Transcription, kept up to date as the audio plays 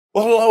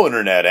Well, hello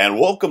Internet, and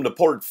welcome to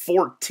part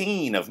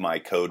 14 of my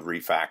code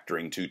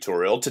refactoring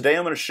tutorial. Today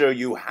I'm going to show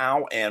you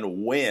how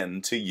and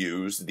when to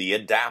use the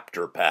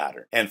adapter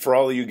pattern. And for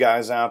all of you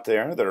guys out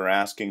there that are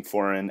asking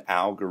for an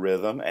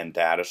algorithm and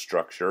data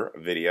structure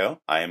video,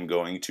 I am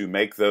going to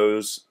make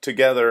those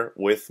together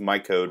with my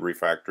code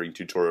refactoring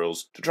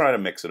tutorials to try to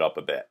mix it up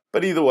a bit.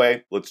 But either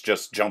way, let's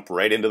just jump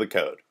right into the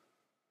code.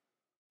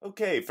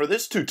 Okay, for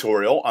this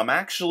tutorial, I'm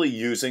actually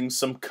using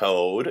some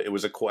code. It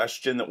was a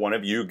question that one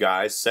of you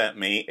guys sent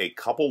me a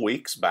couple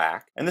weeks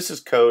back, and this is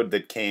code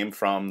that came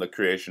from the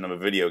creation of a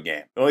video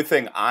game. The only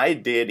thing I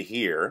did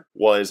here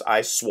was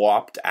I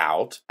swapped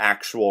out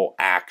actual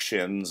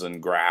actions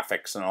and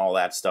graphics and all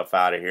that stuff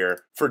out of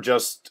here for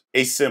just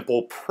a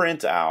simple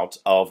printout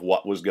of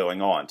what was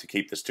going on to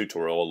keep this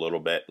tutorial a little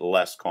bit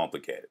less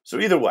complicated. So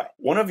either way,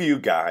 one of you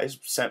guys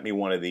sent me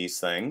one of these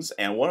things,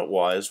 and what it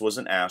was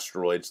an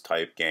asteroids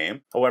type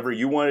game. However,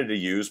 you wanted to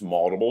use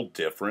multiple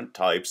different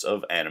types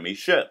of enemy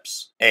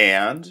ships.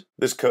 And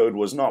this code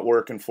was not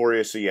working for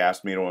you, so you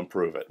asked me to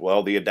improve it.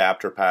 Well, the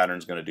adapter pattern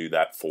is going to do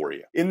that for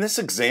you. In this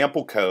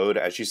example code,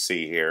 as you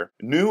see here,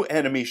 new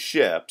enemy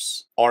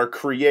ships are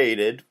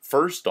created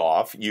first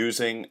off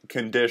using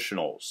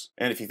conditionals.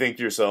 And if you think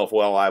to yourself,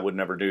 well, I would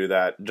never do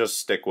that, just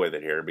stick with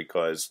it here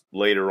because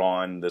later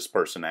on this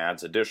person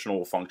adds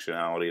additional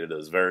functionality that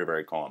is very,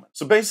 very common.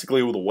 So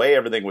basically the way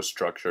everything was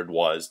structured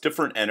was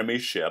different enemy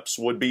ships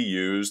would be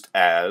used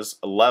as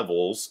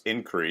levels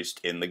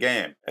increased in the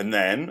game. And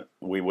then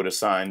we would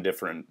assign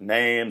different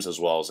names as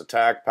well as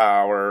attack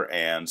power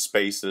and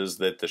spaces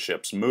that the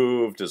ships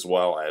moved as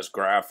well as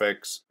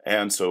graphics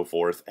and so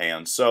forth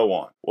and so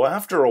on. Well,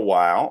 after a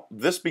while,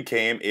 this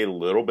became a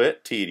little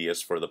bit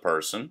tedious for the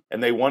person,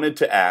 and they wanted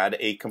to add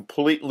a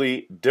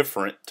completely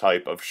different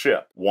type of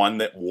ship, one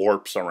that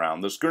warps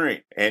around the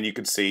screen. And you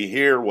can see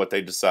here what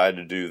they decided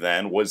to do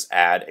then was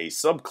add a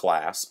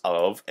subclass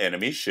of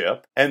enemy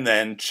ship and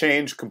then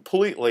change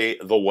completely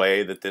the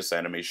way that this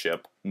enemy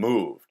ship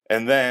moved.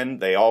 And then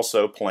they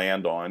also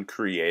planned on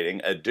creating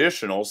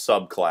additional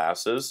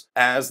subclasses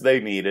as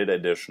they needed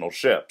additional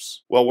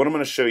ships. Well, what I'm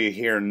going to show you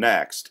here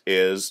next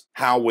is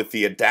how with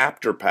the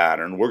adapter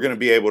pattern, we're going to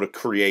be able to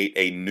create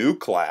a new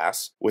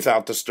class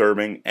without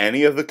disturbing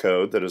any of the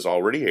code that is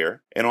already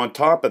here. And on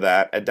top of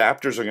that,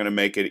 adapters are going to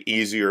make it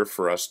easier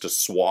for us to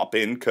swap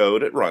in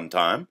code at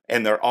runtime.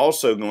 And they're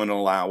also going to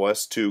allow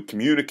us to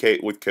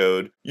communicate with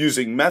code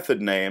using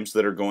method names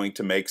that are going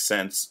to make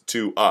sense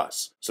to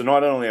us. So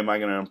not only am I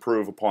going to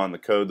improve upon the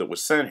code that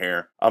was sent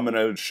here, I'm going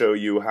to show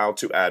you how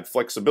to add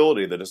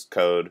flexibility to this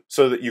code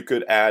so that you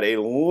could add a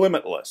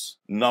limitless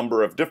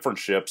number of different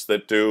ships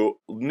that do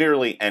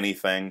nearly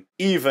anything,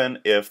 even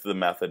if the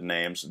method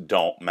names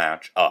don't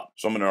match up.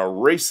 So I'm going to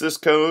erase this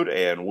code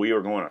and we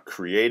are going to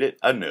create it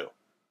anew.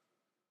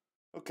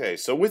 Okay,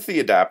 so with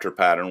the adapter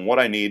pattern, what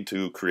I need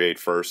to create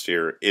first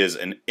here is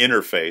an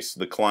interface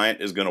the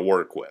client is going to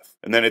work with.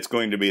 And then it's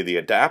going to be the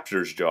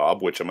adapter's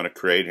job, which I'm going to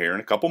create here in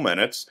a couple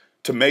minutes,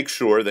 to make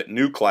sure that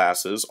new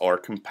classes are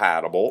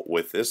compatible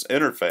with this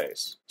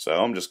interface. So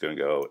I'm just going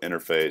to go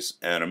interface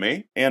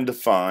enemy and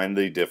define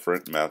the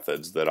different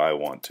methods that I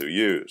want to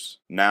use.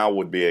 Now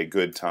would be a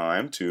good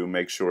time to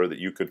make sure that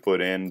you could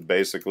put in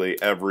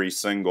basically every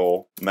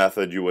single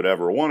method you would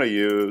ever want to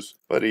use,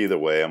 but either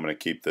way I'm going to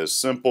keep this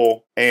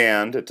simple,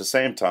 and at the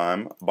same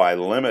time by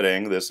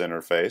limiting this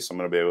interface I'm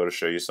going to be able to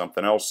show you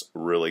something else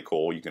really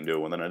cool you can do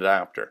with an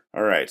adapter.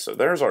 Alright, so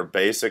there's our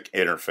basic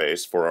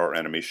interface for our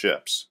enemy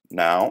ships.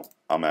 Now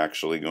I'm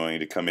actually going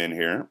to come in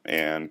here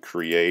and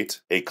create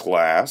a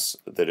class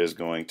that is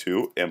going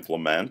to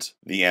implement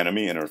the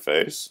enemy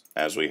interface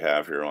as we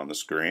have here on the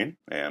screen.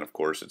 And of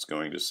course it's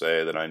going to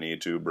say that I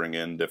need to bring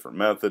in different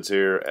methods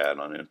here, add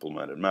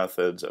unimplemented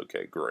methods.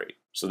 Okay, great.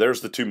 So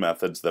there's the two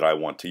methods that I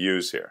want to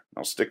use here.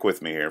 Now stick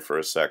with me here for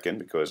a second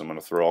because I'm going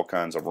to throw all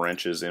kinds of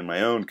wrenches in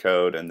my own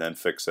code and then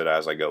fix it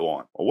as I go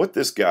on. Well, what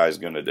this guy's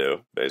going to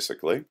do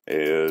basically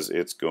is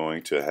it's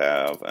going to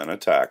have an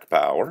attack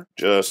power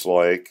just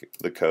like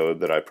the code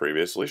that I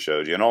previously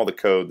showed you, and all the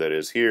code that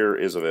is here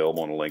is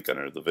available in a link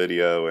under the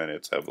video, and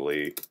it's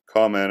heavily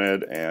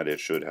commented and it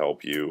should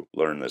help you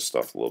learn this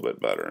stuff a little bit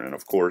better, and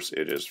of course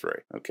it is free.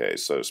 Okay,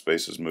 so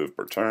spaces moved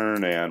per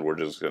turn, and we're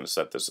just going to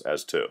set this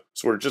as 2.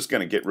 So we're just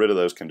going to get rid of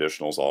those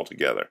conditionals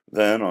altogether.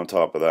 Then on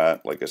top of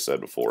that, like I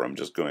said before, I'm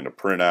just going to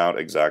print out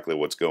exactly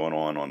what's going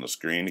on the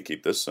screen to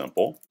keep this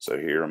simple. So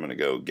here I'm going to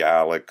go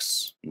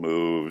Galax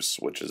moves,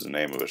 which is the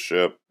name of a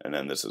ship, and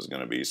then this is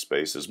going to be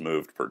spaces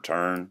moved per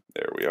turn.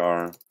 There we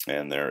are,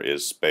 and there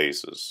is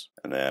spaces.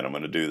 And then I'm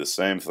going to do the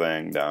same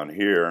thing down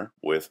here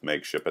with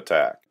make ship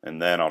attack.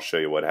 And then I'll show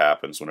you what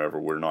happens whenever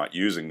we're not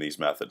using these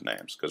method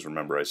names. Because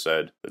remember I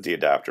said that the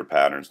adapter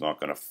pattern is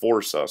not going to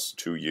force us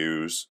to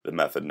use the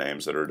method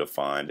names that are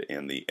defined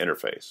in the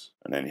interface.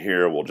 And then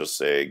here we'll just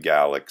say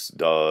Galax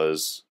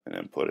does, and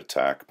then put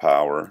attack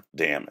power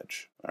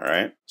damage. All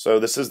right, so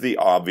this is the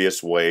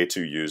obvious way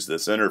to use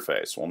this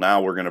interface. Well, now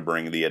we're going to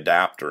bring the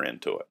adapter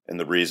into it. And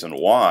the reason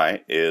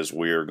why is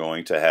we're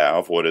going to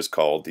have what is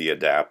called the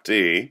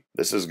adaptee.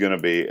 This is going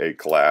to be a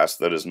class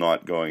that is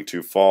not going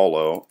to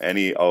follow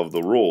any of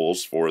the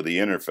rules for the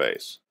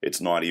interface.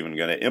 It's not even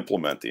going to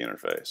implement the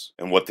interface.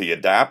 And what the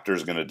adapter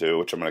is going to do,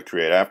 which I'm going to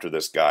create after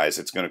this, guys,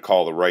 it's going to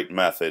call the right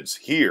methods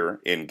here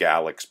in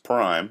Galax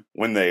Prime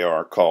when they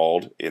are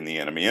called in the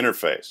enemy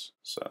interface.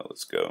 So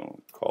let's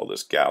go call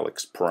this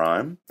Galax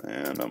Prime,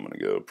 and I'm going to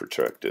go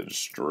protected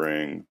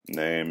string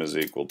name is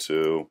equal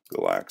to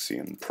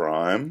Galaxian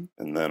Prime,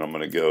 and then I'm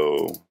going to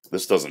go,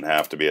 this doesn't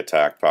have to be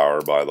attack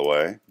power, by the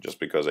way, just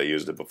because I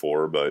used it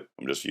before, but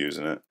I'm just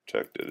using it,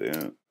 protected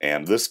in.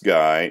 And this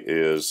guy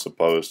is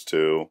supposed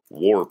to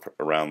warp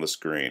around the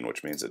screen,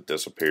 which means it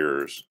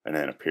disappears and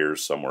then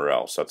appears somewhere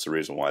else. That's the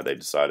reason why they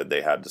decided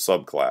they had to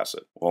subclass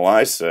it. Well,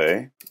 I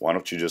say, why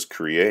don't you just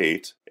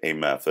create a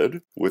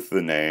method with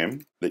the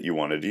name that you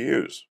wanted to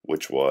use,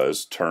 which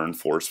was turn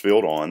force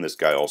field on. This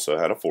guy also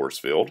had a force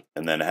field,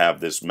 and then have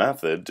this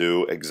method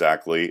do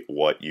exactly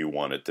what you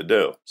want it to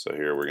do. So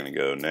here we're going to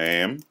go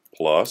name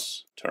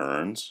plus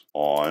turns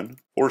on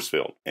force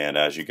field. And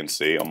as you can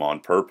see, I'm on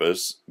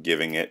purpose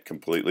giving it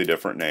completely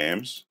different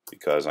names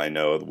because I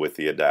know with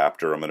the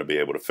adapter I'm going to be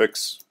able to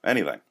fix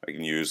anything. I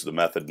can use the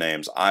method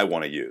names I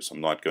want to use.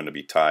 I'm not going to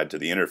be tied to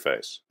the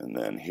interface. And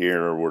then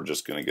here we're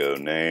just going to go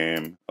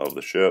name of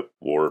the ship,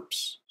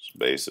 warps,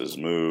 spaces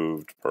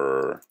moved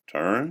per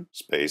turn,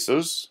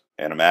 spaces.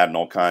 And I'm adding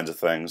all kinds of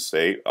things.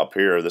 Say up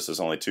here, this is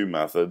only 2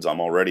 methods.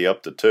 I'm already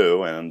up to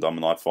 2, and I'm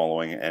not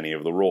following any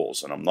of the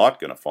rules. And I'm not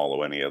going to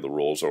follow any of the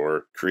rules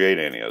or create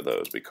any of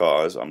those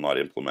because I'm not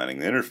implementing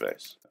the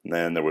interface. And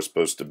then there was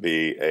supposed to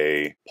be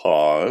a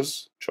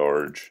pause,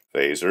 charge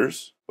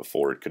phasers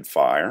before it could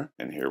fire.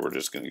 And here we're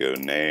just going to go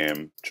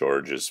name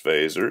charges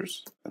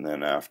phasers. And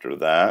then after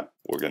that,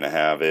 we're going to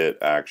have it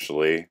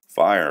actually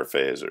fire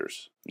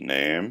phasers.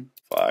 Name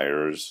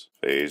fires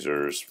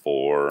phasers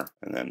for,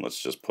 and then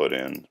let's just put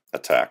in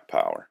attack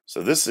power.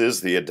 So this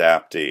is the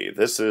adaptee.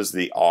 This is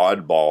the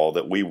oddball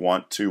that we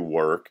want to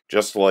work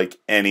just like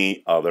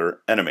any other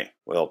enemy.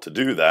 Well, to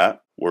do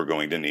that, we're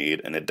going to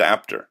need an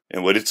adapter.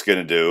 And what it's going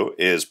to do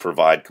is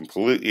provide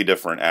completely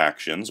different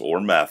actions or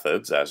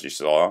methods. As you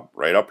saw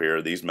right up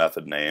here, these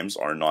method names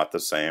are not the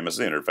same as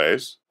the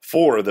interface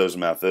for those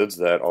methods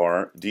that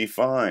are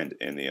defined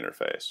in the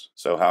interface.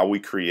 So how we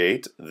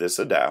create this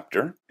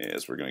adapter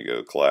is we're going to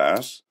go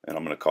class, and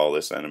I'm going to call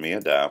this enemy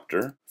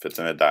adapter. If it's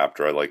an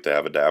adapter, I like to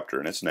have adapter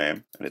in its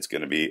name, and it's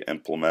going to be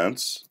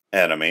implements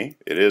enemy.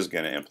 It is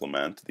going to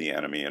implement the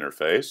enemy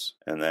interface,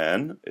 and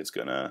then it's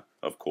going to,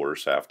 of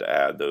course, have to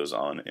add those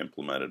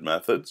unimplemented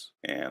methods,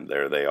 and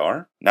there they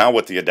are. Now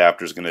what the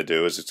adapter is going to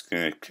do is it's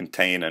going to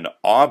contain an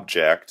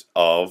object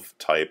of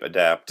type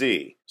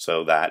adaptee.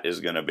 So that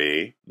is going to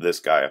be this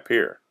guy up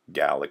here,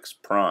 Galax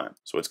Prime.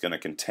 So it's going to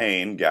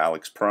contain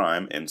Galax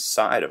Prime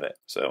inside of it.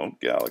 So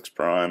Galax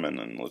Prime, and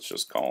then let's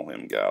just call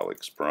him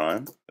Galax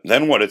Prime.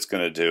 Then what it's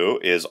going to do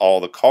is all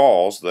the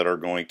calls that are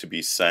going to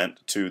be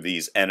sent to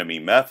these enemy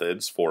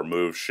methods for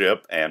move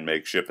ship and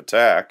make ship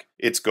attack,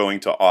 it's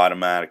going to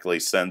automatically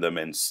send them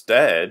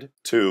instead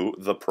to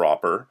the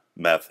proper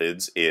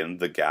methods in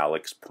the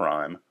Galax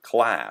Prime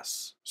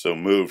class. So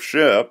move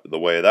ship, the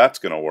way that's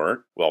going to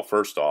work, well,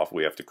 first off,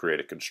 we have to create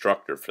a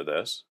constructor for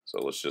this. So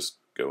let's just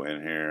go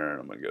in here,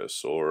 I'm going to go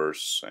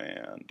source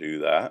and do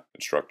that.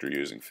 Constructor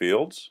using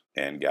fields,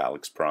 and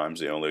Galax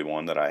Prime's the only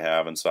one that I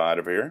have inside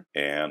of here.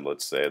 And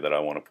let's say that I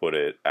want to put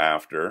it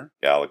after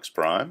Galax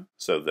Prime.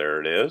 So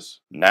there it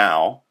is.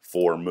 Now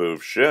for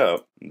move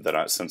ship,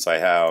 since I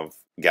have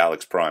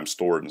Galax Prime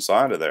stored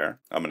inside of there,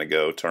 I'm going to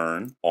go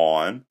turn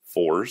on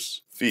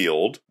force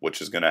field,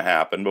 which is going to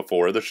happen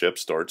before the ship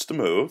starts to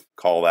move.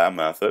 Call that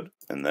method.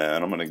 And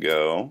then I'm going to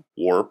go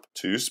warp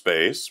to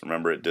space.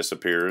 Remember, it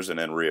disappears and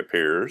then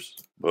reappears.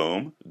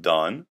 Boom,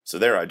 done. So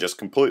there, I just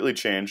completely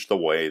changed the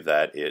way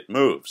that it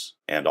moves.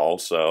 And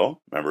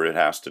also, remember, it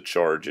has to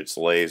charge its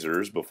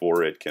lasers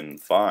before it can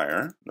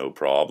fire. No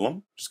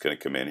problem. Just going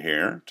to come in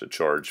here to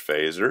charge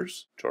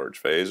phasers.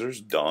 Charge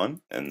phasers, done.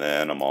 And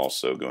then I'm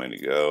also going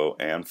to go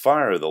and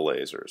fire the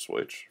lasers,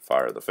 which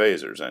fire the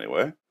phasers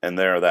anyway. And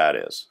there that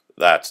is.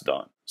 That's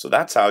done. So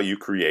that's how you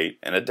create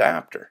an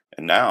adapter.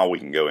 And now we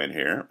can go in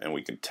here and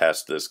we can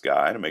test this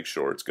guy to make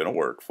sure it's going to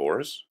work for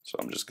us. So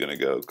I'm just going to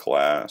go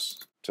class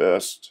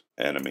test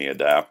enemy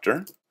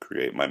adapter,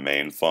 create my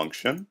main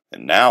function.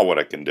 And now what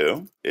I can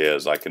do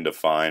is I can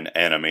define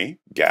enemy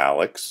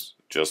Galax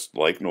just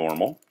like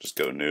normal. Just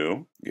go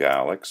new,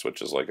 Galax,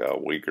 which is like a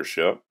weaker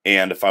ship.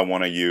 And if I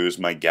want to use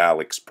my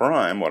Galax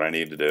Prime, what I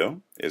need to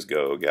do is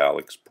go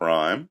Galax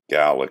Prime,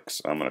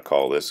 Galax, I'm going to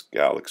call this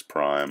Galax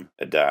Prime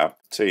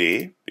Adapt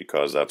T,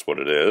 because that's what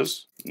it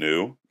is,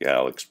 new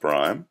Galax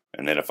Prime.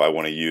 And then if I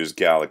want to use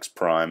Galax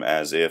Prime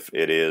as if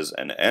it is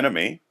an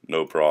enemy,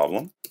 no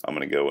problem. I'm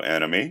going to go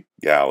enemy,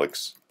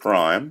 Galax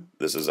Prime.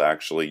 This is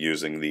actually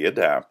using the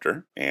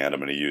adapter, and I'm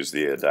going to use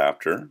the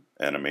adapter,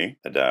 enemy,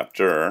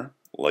 adapter,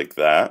 like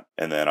that.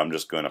 And then I'm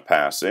just going to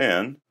pass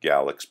in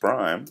Galax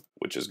Prime,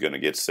 which is going to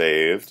get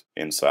saved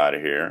inside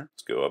of here.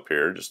 Let's go up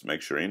here just to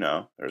make sure you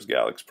know. There's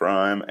Galax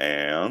Prime,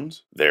 and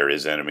there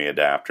is enemy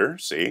adapter.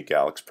 See,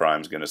 Galax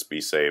Prime is going to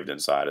be saved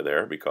inside of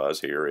there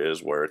because here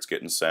is where it's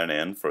getting sent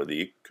in for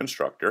the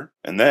constructor.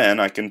 And then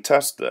I can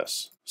test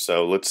this.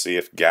 So let's see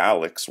if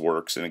Galax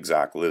works in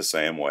exactly the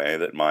same way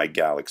that my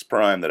Galax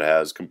Prime that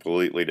has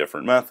completely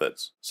different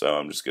methods. So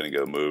I'm just going to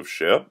go move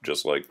ship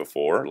just like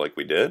before, like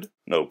we did.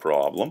 No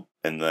problem.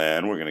 And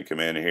then we're going to come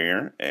in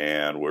here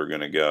and we're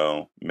going to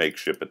go make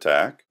ship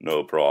attack.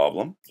 No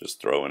problem. Just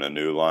throw in a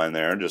new line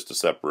there just to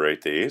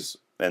separate these.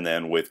 And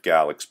then with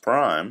Galax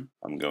Prime,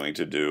 I'm going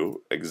to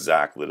do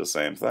exactly the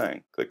same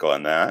thing. Click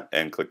on that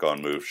and click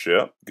on Move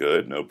Ship.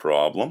 Good, no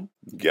problem.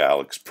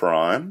 Galax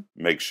Prime,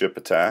 make ship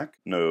attack.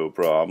 No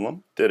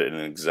problem. Did it in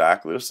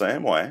exactly the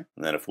same way.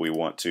 And then if we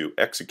want to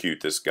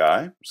execute this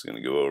guy, I'm just going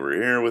to go over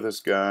here with this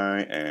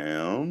guy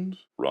and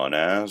run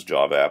as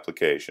Java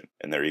application.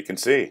 And there you can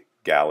see.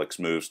 Galax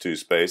moves 2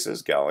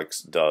 spaces,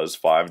 Galax does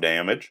 5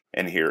 damage,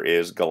 and here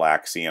is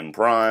Galaxian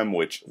Prime,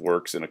 which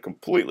works in a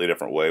completely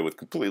different way with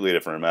completely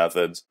different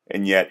methods,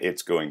 and yet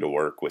it's going to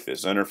work with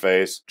this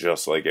interface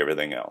just like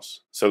everything else.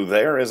 So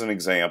there is an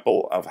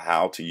example of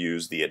how to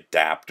use the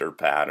adapter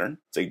pattern.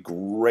 It's a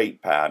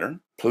great pattern.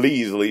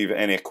 Please leave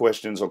any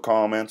questions or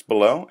comments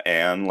below,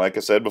 and like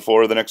I said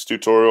before, the next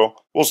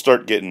tutorial, we'll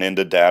start getting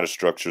into data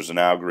structures and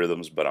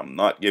algorithms, but I'm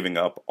not giving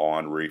up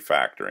on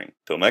refactoring.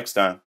 Till next time.